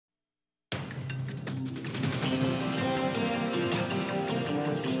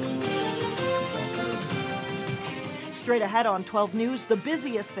Straight ahead on 12 News, the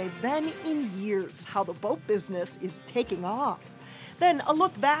busiest they've been in years, how the boat business is taking off. Then a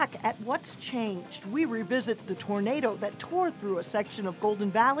look back at what's changed. We revisit the tornado that tore through a section of Golden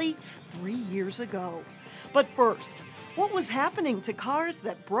Valley 3 years ago. But first, what was happening to cars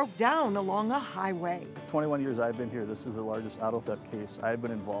that broke down along a highway? 21 years I've been here, this is the largest auto theft case I've been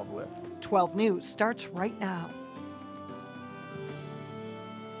involved with. 12 News starts right now.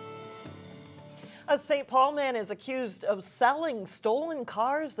 A St. Paul man is accused of selling stolen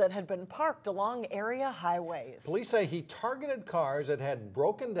cars that had been parked along area highways. Police say he targeted cars that had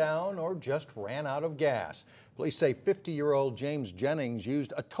broken down or just ran out of gas. Police say 50-year-old James Jennings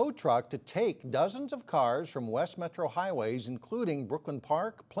used a tow truck to take dozens of cars from West Metro highways, including Brooklyn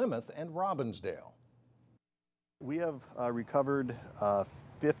Park, Plymouth, and Robbinsdale. We have recovered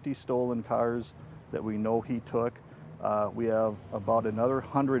 50 stolen cars that we know he took. We have about another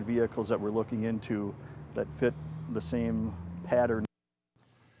 100 vehicles that we're looking into that fit the same pattern.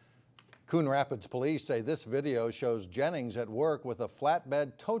 Coon Rapids police say this video shows Jennings at work with a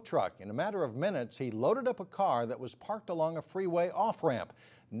flatbed tow truck. In a matter of minutes, he loaded up a car that was parked along a freeway off-ramp.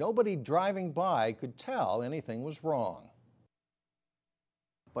 Nobody driving by could tell anything was wrong.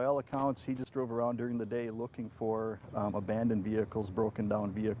 By all accounts, he just drove around during the day looking for abandoned vehicles, broken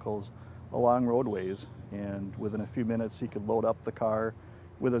down vehicles along roadways, and within a few minutes he could load up the car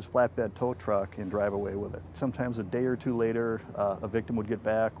with his flatbed tow truck and drive away with it. Sometimes a day or two later, a victim would get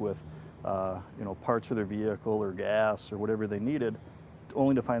back with parts of their vehicle or gas or whatever they needed,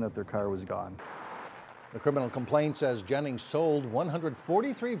 only to find that their car was gone. The criminal complaint says Jennings sold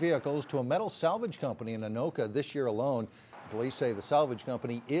 143 vehicles to a metal salvage company in Anoka this year alone. Police say the salvage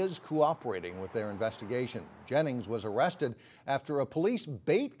company is cooperating with their investigation. Jennings was arrested after a police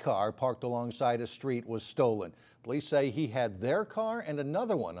bait car parked alongside a street was stolen. Police say he had their car and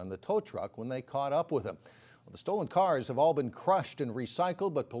another one on the tow truck when they caught up with him. Well, the stolen cars have all been crushed and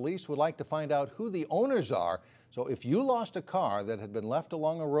recycled, but police would like to find out who the owners are. So if you lost a car that had been left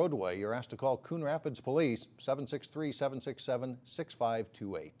along a roadway, you're asked to call Coon Rapids Police,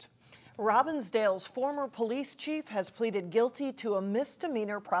 763-767-6528. Robbinsdale's former police chief has pleaded guilty to a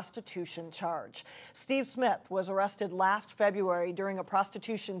misdemeanor prostitution charge. Steve Smith was arrested last February during a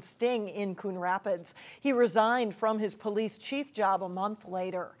prostitution sting in Coon Rapids. He resigned from his police chief job a month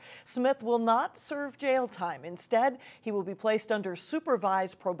later. Smith will not serve jail time. Instead, he will be placed under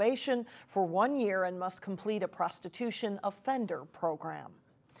supervised probation for 1 year and must complete a prostitution offender program.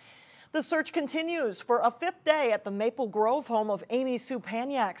 The search continues for a 5th day at the Maple Grove home of Amy Sue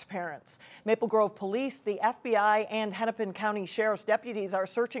Pagnac's parents. Maple Grove Police, the FBI, and Hennepin County Sheriff's deputies are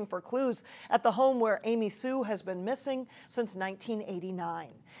searching for clues at the home where Amy Sue has been missing since 1989.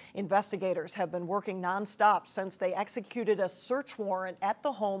 Investigators have been working nonstop since they executed a search warrant at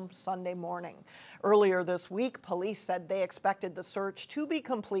the home Sunday morning. Earlier this week, police said they expected the search to be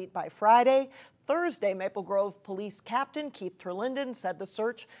complete by Friday. Thursday, Maple Grove Police Captain Keith Terlinden said the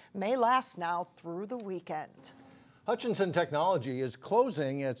search may last now through the weekend. Hutchinson Technology is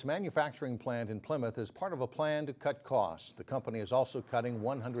closing its manufacturing plant in Plymouth as part of a plan to cut costs. The company is also cutting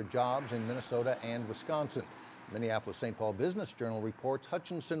 100 jobs in Minnesota and Wisconsin. Minneapolis St. Paul Business Journal reports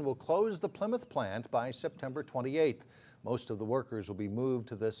Hutchinson will close the Plymouth plant by September 28th. Most of the workers will be moved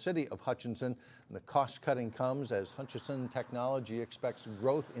to the city of Hutchinson. And the cost-cutting comes as Hutchinson Technology expects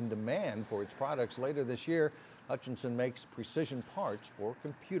growth in demand for its products later this year. Hutchinson makes precision parts for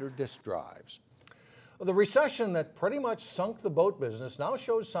computer disk drives. Well, the recession that pretty much sunk the boat business now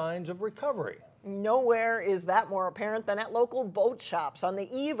shows signs of recovery. Nowhere is that more apparent than at local boat shops. On the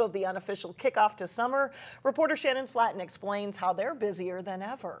eve of the unofficial kickoff to summer, reporter Shannon Slatton explains how they're busier than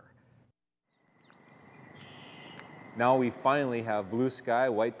ever. Now we finally have blue sky,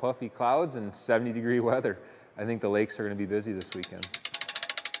 white puffy clouds, and 70-degree weather. I think the lakes are going to be busy this weekend.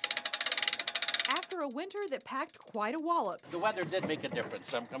 After a winter that packed quite a wallop, the weather did make a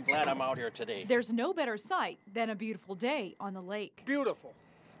difference. I'm glad I'm out here today. There's no better sight than a beautiful day on the lake. Beautiful.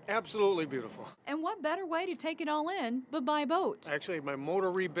 Absolutely beautiful. And what better way to take it all in but by boat? Actually, my motor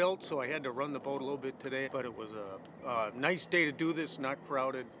rebuilt, so I had to run the boat a little bit today, but it was a nice day to do this, not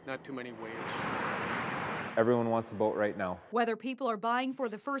crowded, not too many waves. Everyone wants a boat right now. Whether people are buying for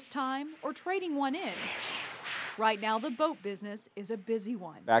the first time or trading one in, right now the boat business is a busy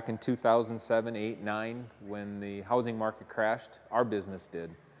one. Back in 2007, 8, 9, when the housing market crashed, our business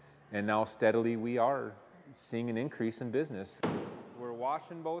did. And now steadily we are seeing an increase in business. We're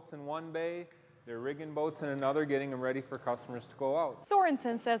washing boats in one bay, they're rigging boats in another, getting them ready for customers to go out.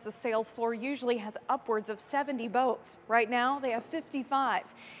 Sorensen says the sales floor usually has upwards of 70 boats. Right now they have 55.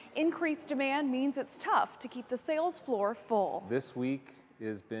 Increased demand means it's tough to keep the sales floor full. This week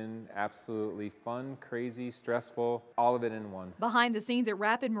has been absolutely fun, crazy, stressful, all of it in one. Behind the scenes at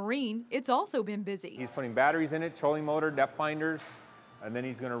Rapid Marine, it's also been busy. He's putting batteries in it, trolling motor, depth finders, and then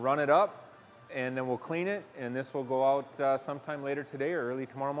he's going to run it up, and then we'll clean it, and this will go out sometime later today or early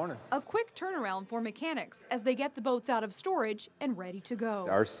tomorrow morning. A quick turnaround for mechanics as they get the boats out of storage and ready to go.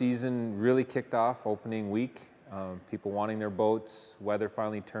 Our season really kicked off opening week. People wanting their boats, weather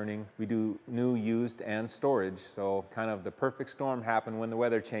finally turning. We do new, used, and storage, so kind of the perfect storm happened when the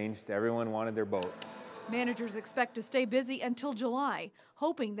weather changed. Everyone wanted their boat. Managers expect to stay busy until July,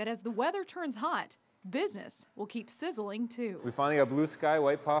 hoping that as the weather turns hot, business will keep sizzling too. We finally got blue sky,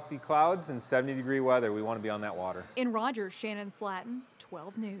 white puffy clouds, and 70-degree weather. We want to be on that water. In Rogers, Shannon Slatton,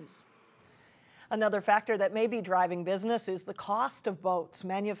 12 News. Another factor that may be driving business is the cost of boats.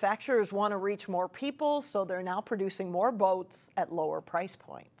 Manufacturers want to reach more people, so they're now producing more boats at lower price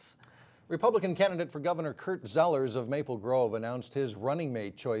points. Republican candidate for governor Kurt Zellers of Maple Grove announced his running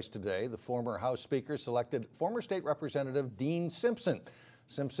mate choice today. The former House Speaker selected former state representative Dean Simpson.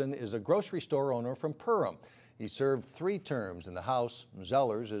 Simpson is a grocery store owner from Perham. He served 3 terms in the House.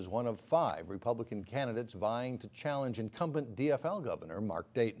 Zellers is one of 5 Republican candidates vying to challenge incumbent DFL Governor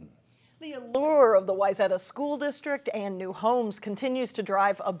Mark Dayton. The allure of the Wayzata School District and new homes continues to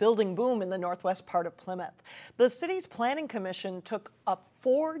drive a building boom in the northwest part of Plymouth. The city's Planning Commission took up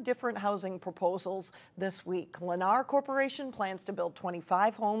 4 different housing proposals this week. Lennar Corporation plans to build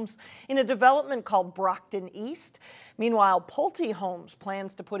 25 homes in a development called Brockton East. Meanwhile, Pulte Homes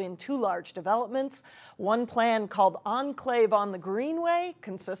plans to put in 2 large developments. One plan called Enclave on the Greenway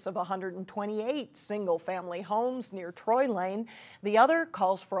consists of 128 single-family homes near Troy Lane. The other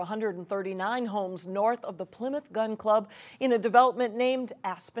calls for 139 homes north of the Plymouth Gun Club in a development named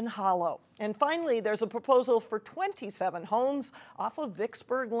Aspen Hollow. And finally, there's a proposal for 27 homes off of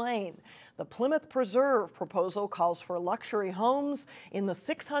Vicksburg Lane. The Plymouth Preserve proposal calls for luxury homes in the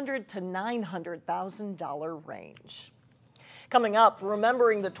 $600,000 to $900,000 range. Coming up,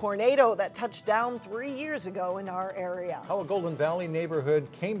 remembering the tornado that touched down 3 years ago in our area. How a Golden Valley neighborhood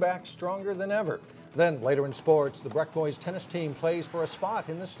came back stronger than ever. Then later in sports, the Breck boys tennis team plays for a spot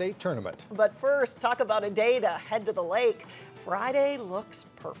in the state tournament. But first, talk about a day to head to the lake. Friday looks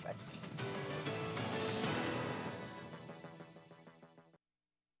perfect.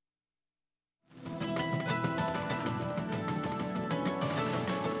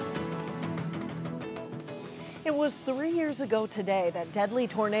 It was 3 years ago today that deadly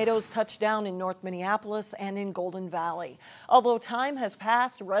tornadoes touched down in North Minneapolis and in Golden Valley. Although time has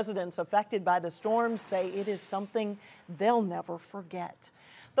passed, residents affected by the storms say it is something they'll never forget.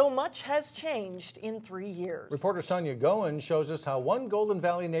 Though much has changed in 3 years. Reporter Sonia Goen shows us how one Golden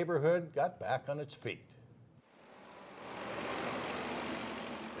Valley neighborhood got back on its feet.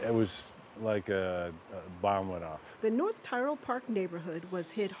 It was like a bomb went off. The North Tyrrell Park neighborhood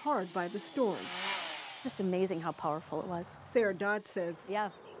was hit hard by the storm. Just amazing how powerful it was. Sarah Dodge says, yeah,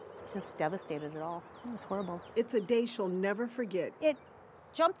 just devastated it all. It was horrible. It's a day she'll never forget. It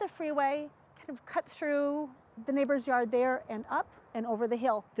jumped the freeway, kind of cut through the neighbor's yard there and up and over the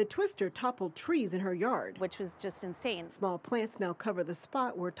hill. The twister toppled trees in her yard, which was just insane. Small plants now cover the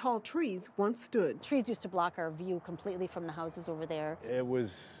spot where tall trees once stood. Trees used to block our view completely from the houses over there. It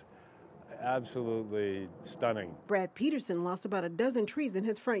was absolutely stunning. Brad Peterson lost about a dozen trees in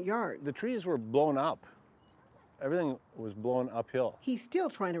his front yard. The trees were blown up. Everything was blown uphill. He's still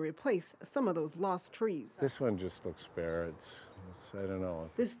trying to replace some of those lost trees. This one just looks bare. It's I don't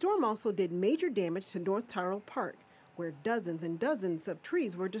know. The storm also did major damage to North Tyrrell Park, where dozens and dozens of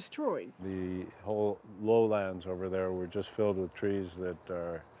trees were destroyed. The whole lowlands over there were just filled with trees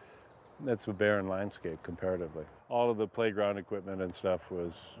that's a barren landscape comparatively. All of the playground equipment and stuff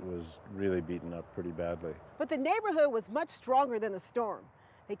was really beaten up pretty badly. But the neighborhood was much stronger than the storm.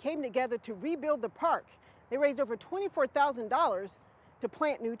 They came together to rebuild the park. They raised over $24,000 to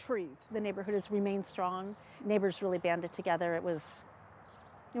plant new trees. The neighborhood has remained strong. Neighbors really banded together. It was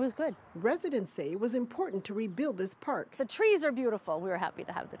good. Residents say it was important to rebuild this park. The trees are beautiful. We were happy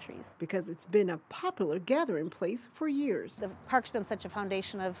to have the trees. Because it's been a popular gathering place for years. The park's been such a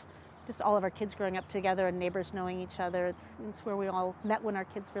foundation of just all of our kids growing up together and neighbors knowing each other. It's where we all met when our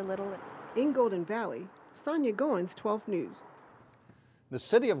kids were little. In Golden Valley, Sonia Goins, 12 News. The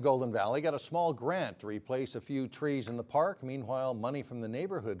city of Golden Valley got a small grant to replace a few trees in the park. Meanwhile, money from the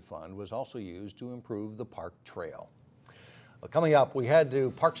neighborhood fund was also used to improve the park trail. Well, coming up, we head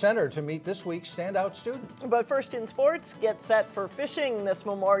to Park Center to meet this week's standout student. But first in sports, get set for fishing this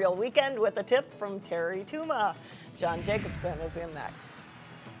Memorial weekend with a tip from Terry Tuma. John Jacobson is in next.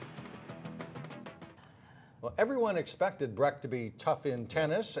 Well, everyone expected Breck to be tough in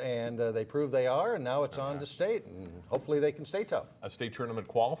tennis, and they proved they are, and now it's on to state, and hopefully they can stay tough. A state tournament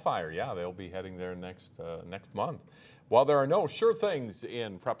qualifier, yeah, they'll be heading there next month. While there are no sure things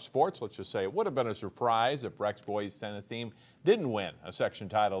in prep sports, let's just say it would have been a surprise if Breck's boys tennis team didn't win a section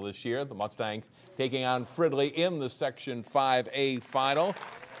title this year. The Mustangs taking on Fridley in the Section 5A final.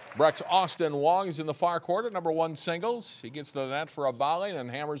 Breck's Austin Wong is in the far court at #1 singles. He gets to the net for a volley and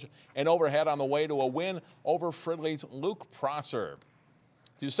hammers an overhead on the way to a win over Fridley's Luke Prosser.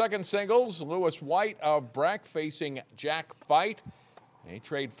 To second singles, Lewis White of Breck facing Jack Fight. They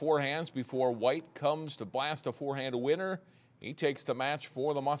trade forehands before White comes to blast a forehand winner. He takes the match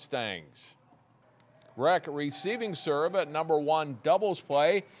for the Mustangs. Breck receiving serve at #1 doubles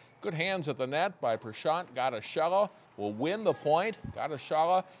play. Good hands at the net by Prashant Gadashala will win the point.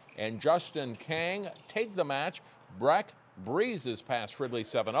 Gadashala and Justin Kang take the match. Breck breezes past Fridley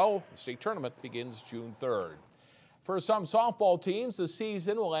 7-0. The state tournament begins June 3rd. For some softball teams, the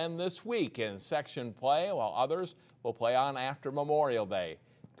season will end this week in section play, while others will play on after Memorial Day.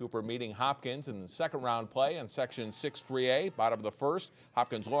 Cooper meeting Hopkins in the second round play in section 6-3A, bottom of the first.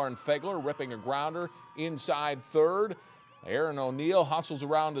 Hopkins' Lauren Fegler ripping a grounder inside third. Aaron O'Neill hustles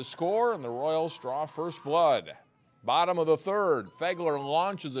around to score, and the Royals draw first blood. Bottom of the third, Fegler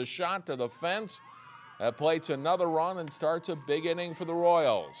launches a shot to the fence. That plates another run and starts a big inning for the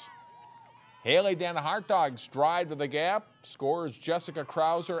Royals. Haley Dan Hartog's drive to the gap, scores Jessica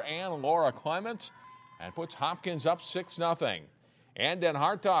Krauser and Laura Clements, and puts Hopkins up 6-0. And Den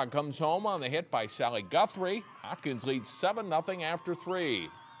Hartog comes home on the hit by Sally Guthrie. Hopkins leads 7-0 after 3.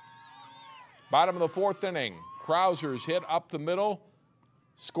 Bottom of the fourth inning, Krauser's hit up the middle,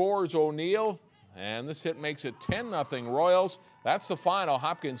 scores O'Neill, and this hit makes it 10-0 Royals. That's the final.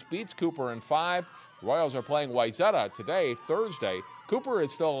 Hopkins beats Cooper in 5. Royals are playing Wayzata today, Thursday. Cooper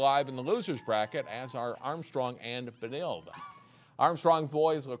is still alive in the losers bracket, as are Armstrong and Benilde. Armstrong's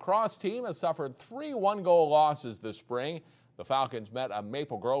boys lacrosse team has suffered 3 one-goal losses this spring. The Falcons met a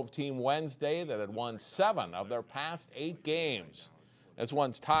Maple Grove team Wednesday that had won 7 of their past 8 games. This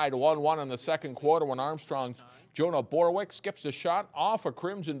one's tied 1-1 in the second quarter when Armstrong's Jonah Borwick skips a shot off a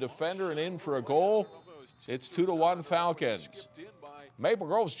Crimson defender and in for a goal. It's 2-1 Falcons. Maple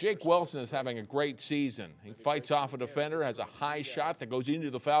Grove's Jake Wilson is having a great season. He fights off a defender, has a high shot that goes into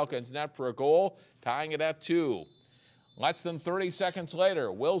the Falcons' net for a goal, tying it at 2. Less than 30 seconds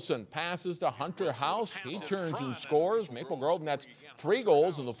later, Wilson passes to Hunter House. He turns and scores. Maple Grove nets 3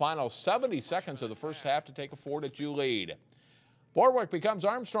 goals in the final 70 seconds of the first half to take a 4-2 lead. Borwick becomes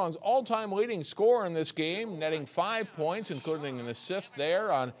Armstrong's all-time leading scorer in this game, netting 5 points, including an assist there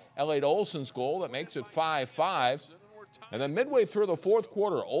on Elliot Olson's goal that makes it 5-5. And then midway through the fourth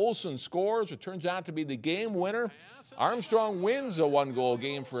quarter, Olson scores. It turns out to be the game winner. Armstrong wins a 1-goal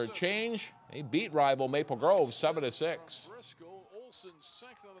game for a change. They beat rival Maple Grove 7-6.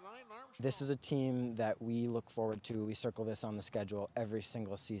 This is a team that we look forward to. We circle this on the schedule every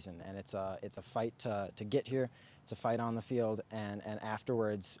single season, and it's a fight to get here. It's a fight on the field, and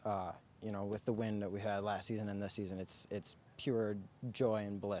afterwards, you know, with the win that we had last season and this season, it's pure joy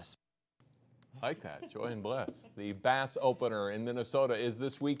and bliss. I like that, joy and bliss. The Bass Opener in Minnesota is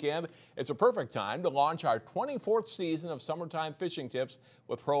this weekend. It's a perfect time to launch our 24th season of Summertime Fishing Tips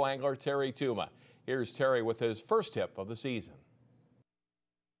with pro angler Terry Tuma. Here's Terry with his first tip of the season.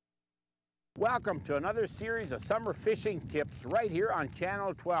 Welcome to another series of summer fishing tips right here on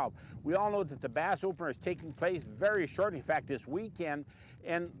Channel 12. We all know that the Bass Opener is taking place very shortly, in fact this weekend,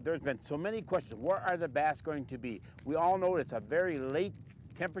 and there's been so many questions. Where are the bass going to be? We all know it's a very late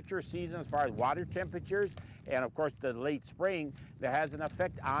temperature season as far as water temperatures, and of course the late spring that has an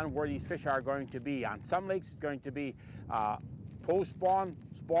effect on where these fish are going to be. On some lakes it's going to be post-spawn,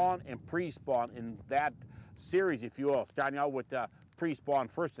 spawn, and pre-spawn in that series, if you will, starting out with pre-spawn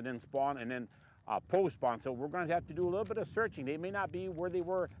first and then spawn and then post-spawn. So we're going to have to do a little bit of searching. They may not be where they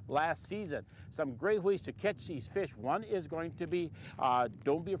were last season. Some great ways to catch these fish. One is going to be,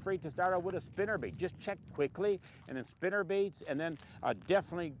 don't be afraid to start out with a spinnerbait. Just check quickly, and then spinnerbaits, and then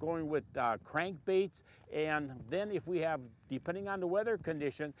definitely going with crankbaits. And then if we have, depending on the weather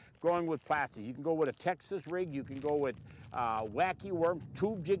condition, going with plastics. You can go with a Texas rig. You can go with wacky worms.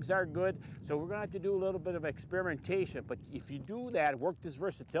 Tube jigs are good. So we're going to have to do a little bit of experimentation. But if you do that, work this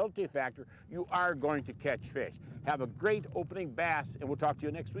versatility factor, you are going to catch fish. Have a great opening bass, and we'll talk to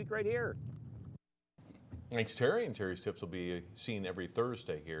you next week right here. Thanks, Terry. And Terry's tips will be seen every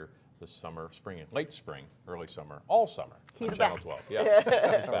Thursday here this summer, spring, and late spring, early summer, all summer. He's on Channel back. 12. Yeah,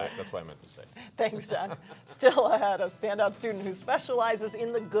 he's back. That's what I meant to say. Thanks, John. Still ahead, a standout student who specializes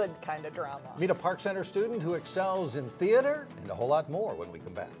in the good kind of drama. Meet a Park Center student who excels in theater and a whole lot more when we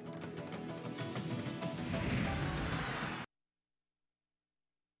come back.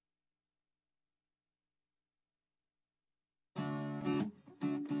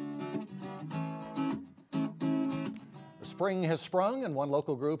 Spring has sprung, and one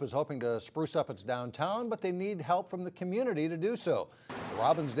local group is hoping to spruce up its downtown, but they need help from the community to do so. The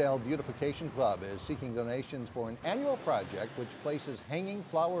Robbinsdale Beautification Club is seeking donations for an annual project which places hanging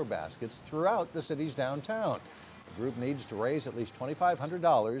flower baskets throughout the city's downtown. The group needs to raise at least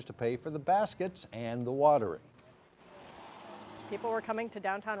 $2,500 to pay for the baskets and the watering. People were coming to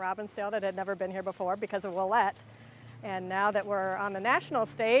downtown Robbinsdale that had never been here before because of Willette. And now that we're on the national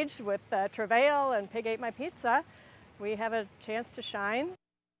stage with Travail and Pig Ate My Pizza, we have a chance to shine.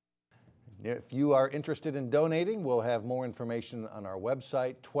 If you are interested in donating, we'll have more information on our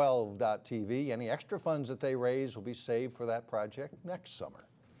website, 12.tv. Any extra funds that they raise will be saved for that project next summer.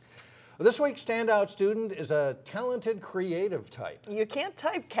 This week's Standout student is a talented, creative type. You can't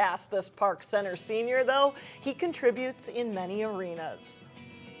typecast this Park Center senior, though. He contributes in many arenas.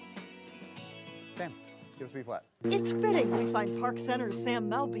 Sam, give us a B flat. It's fitting we find Park Center's Sam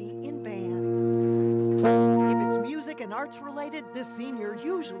Melby in band. If it's music and arts related, this senior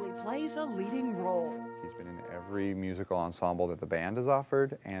usually plays a leading role. He's been in every musical ensemble that the band has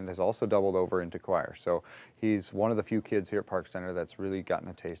offered and has also doubled over into choir. So he's one of the few kids here at Park Center that's really gotten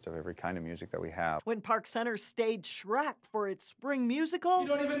a taste of every kind of music that we have. When Park Center staged Shrek for its spring musical, You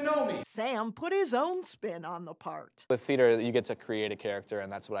don't even know me. Sam put his own spin on the part. With theater, you get to create a character,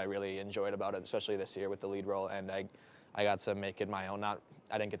 and that's what I really enjoyed about it, especially this year with the lead role. And I got to make it my own.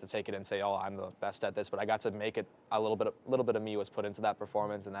 I didn't get to take it and say, oh, I'm the best at this, but I got to make it a little bit of me was put into that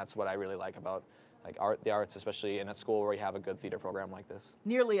performance, and that's what I really like about the arts, especially in a school where we have a good theater program like this.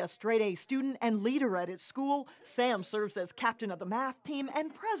 Nearly a straight-A student and leader at its school, Sam serves as captain of the math team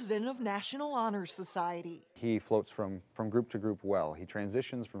and president of National Honor Society. He floats from group to group well. He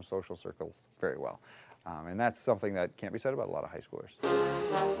transitions from social circles very well. And that's something that can't be said about a lot of high schoolers.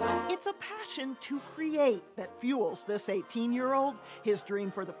 It's a passion to create that fuels this 18-year-old. His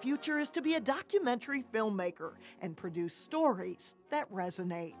dream for the future is to be a documentary filmmaker and produce stories that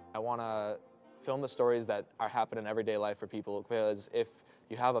resonate. I want to film the stories that are happening in everyday life for people, because if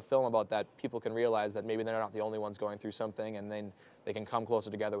you have a film about that, people can realize that maybe they're not the only ones going through something, and then they can come closer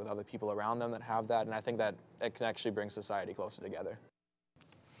together with other people around them that have that, and I think that it can actually bring society closer together.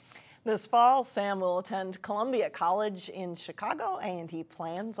 This fall, Sam will attend Columbia College in Chicago, and he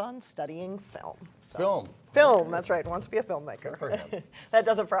plans on studying film. Film, that's right. Wants to be a filmmaker. Good for him. That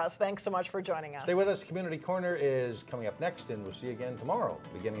does it for us. Thanks so much for joining us. Stay with us. Community Corner is coming up next, and we'll see you again tomorrow,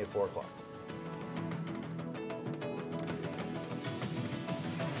 beginning at 4 o'clock.